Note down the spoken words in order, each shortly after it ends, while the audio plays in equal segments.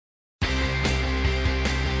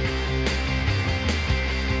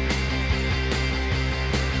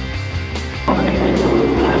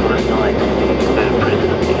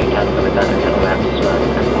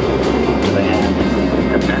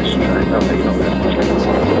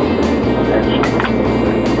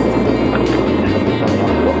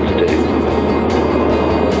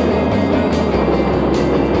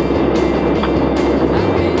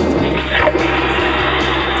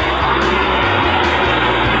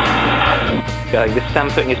going. This is Sam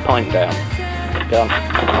putting his pint down. Go on.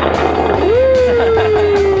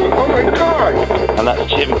 Oh my god! And that's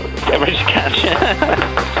Jim getting ready to catch it.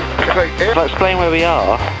 I'll explain where we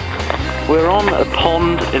are. We're on a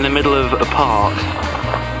pond in the middle of a park.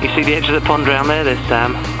 You see the edge of the pond around there? There's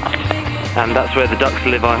Sam. And that's where the ducks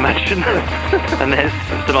live, I imagine. And there's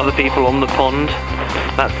some other people on the pond.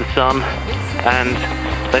 That's the sun. And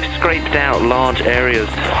they've scraped out large areas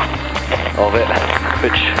of it,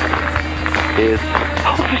 which is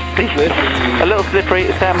obviously a little slippery.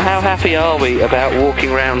 Sam, how happy are we about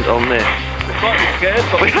walking around on this? Slightly scared,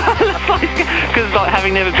 but because like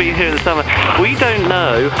having never been here in the summer, we don't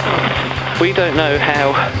know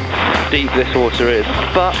how deep this water is,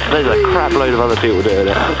 but there's a crap load of other people doing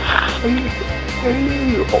it.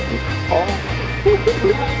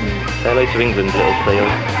 Hello to England, little seal.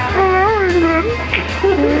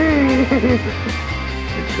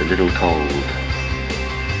 It's a little cold.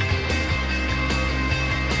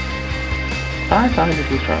 Bye,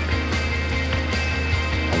 little truck.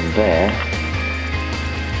 And there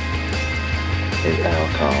is our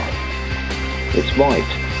car. It's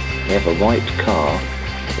white. We have a white car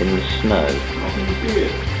in the snow.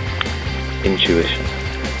 Intuition.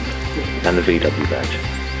 And the VW badge.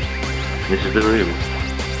 This is the room.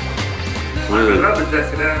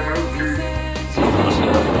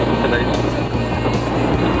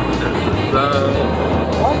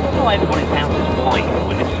 Why everybody's house is white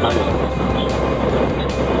when it snows?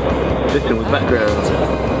 Listen with background.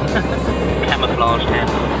 Camouflaged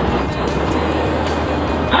house.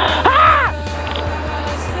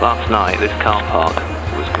 Last night this car park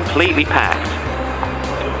was completely packed.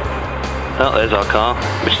 Oh, there's our car,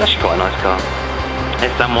 which is actually quite a nice car.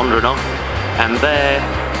 There's Sam wandering off, and there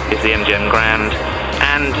is the MGM Grand,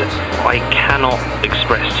 and I cannot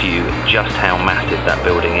express to you just how massive that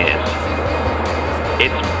building is.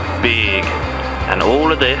 It's big, and all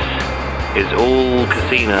of this is all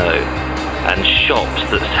casino and shops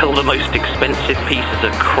that sell the most expensive pieces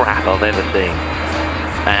of crap I've ever seen.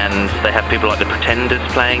 And they have people like the Pretenders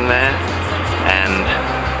playing there, and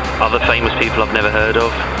other famous people I've never heard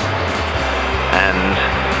of. And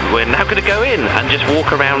we're now going to go in and just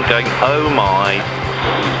walk around going, oh my.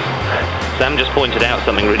 Sam just pointed out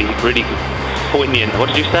something really poignant. What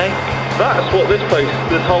did you say? that's what this place,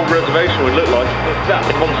 this whole reservation would look like if that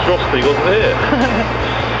monstrosity wasn't here.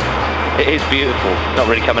 It is beautiful. Not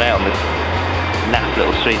really coming out on this naff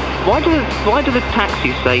little street. Why do the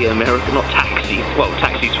taxis say American, not taxis? Well,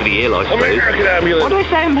 taxis for the ear, I suppose. American ambulance. Why do they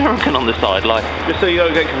say American on the side? Like, just so you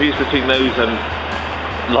don't get confused between those and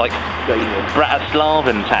like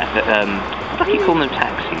Bratislavan what do you call them,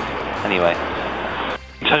 taxis? Anyway,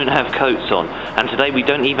 we don't have coats on, and today we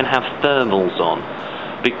don't even have thermals on.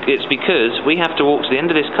 It's because we have to walk to the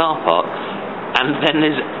end of this car park, and then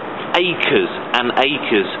there's acres and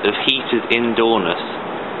acres of heated indoorness.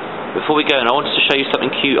 Before we go in, I wanted to show you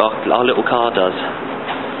something cute our little car does.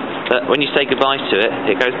 When you say goodbye to it,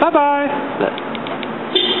 it goes bye-bye.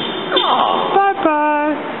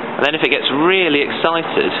 Bye-bye. And then if it gets really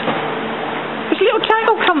excited, this little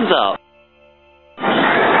tail comes up.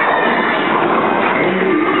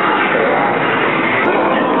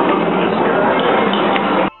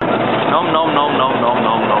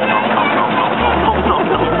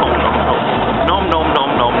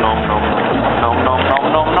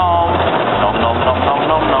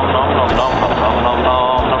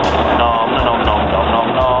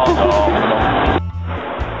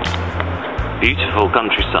 Beautiful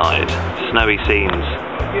countryside, snowy scenes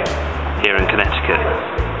here in Connecticut.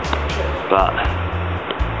 But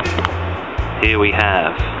here we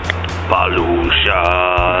have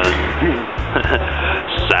Balusha,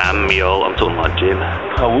 Samuel, I'm talking about Jim.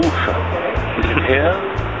 Balusha. Here?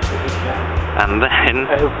 And then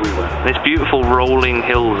everywhere. This beautiful rolling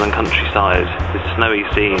hills and countryside, this snowy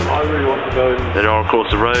scene. I really want to go in. There are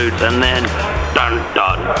across the roads, and then dun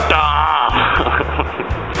dun dun.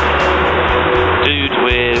 Dude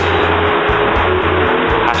with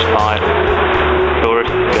hash pipe,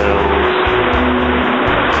 tourist girls,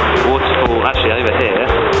 waterfall. Actually, over here,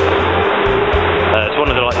 it's one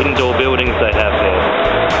of the like indoor buildings they have here.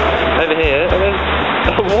 Over here, there's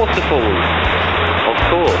a waterfall. Of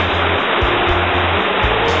course.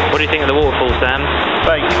 What do you think of the waterfall, Sam?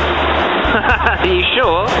 Fake. Are you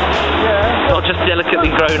sure? Yeah. Not just delicately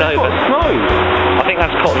grown over. No. I think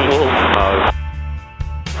that's cotton wool. Oh.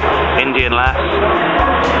 Indian lass,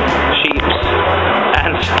 sheeps,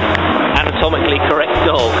 and anatomically correct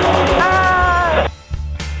dog.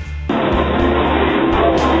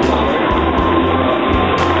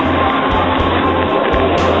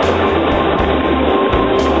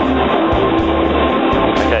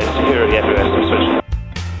 Okay, security everywhere.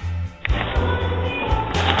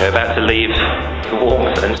 We're about to leave the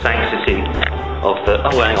warmth and sanctity of the...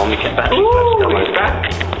 Oh, hang on, we get back. Ooh,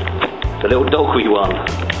 back. The little dog we won.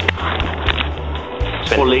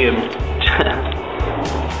 Or Liam.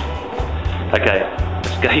 Okay,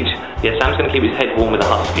 let's gauge. Yeah, Sam's going to keep his head warm with a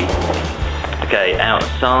husky. Okay,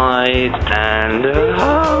 outside and...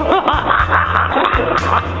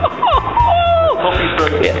 Coffee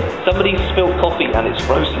frozen. Yeah, somebody spilled coffee and it's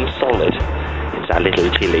frozen solid. It's a little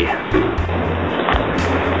chilly.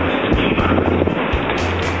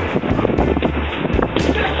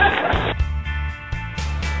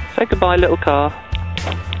 Say goodbye, little car.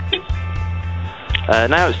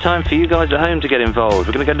 Now it's time for you guys at home to get involved.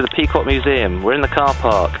 We're going to go to the Peacock Museum. We're in the car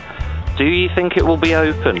park. Do you think it will be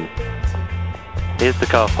open? Here's the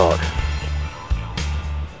car park.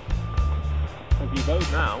 If you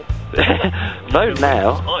vote now... Vote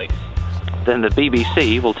now? Then the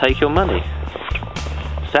BBC will take your money.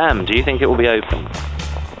 Sam, do you think it will be open?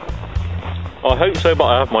 I hope so, but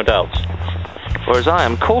I have my doubts. Whereas I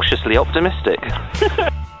am cautiously optimistic.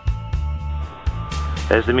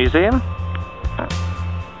 There's the museum.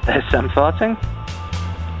 There's Sam farting.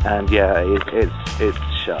 And yeah, it's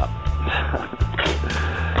shut.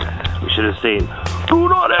 We should have seen. Do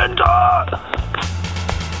not enter!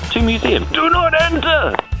 To museum. Do not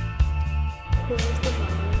enter!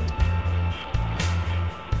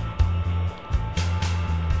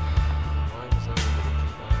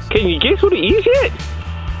 Can you guess what it is yet?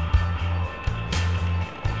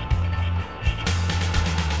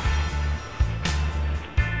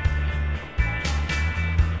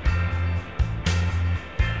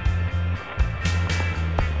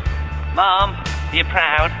 Mum, are you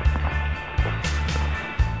proud?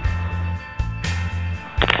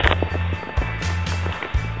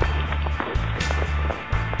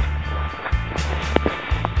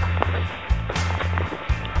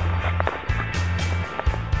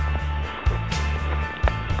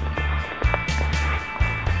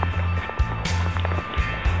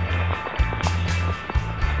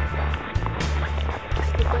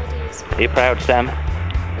 Are you proud, Sam?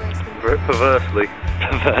 Perversely.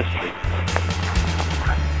 Perversely.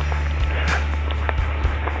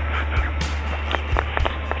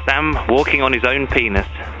 Sam walking on his own penis.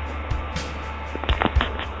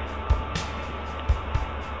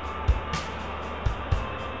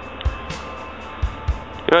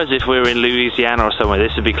 Whereas if we were in Louisiana or somewhere,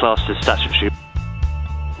 this would be classed as statutory.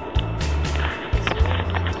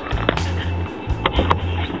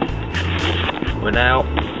 We're now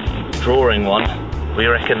drawing one. We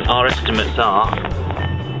reckon our estimates are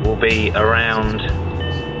will be around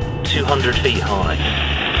 200 feet high.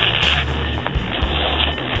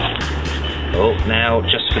 Oh, now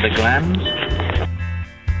just for the glands.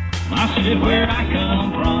 I said where I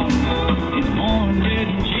come from, it's more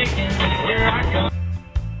than chicken. Where I come.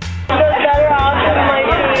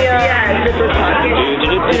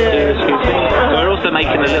 We're also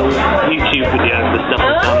making a little YouTube video of the stuff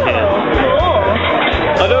we've done here.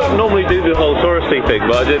 I don't normally do the whole touristy thing,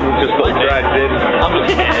 but I didn't just got dragged in.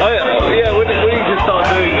 Yeah, when you just start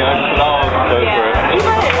doing it, I just go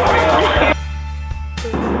for it.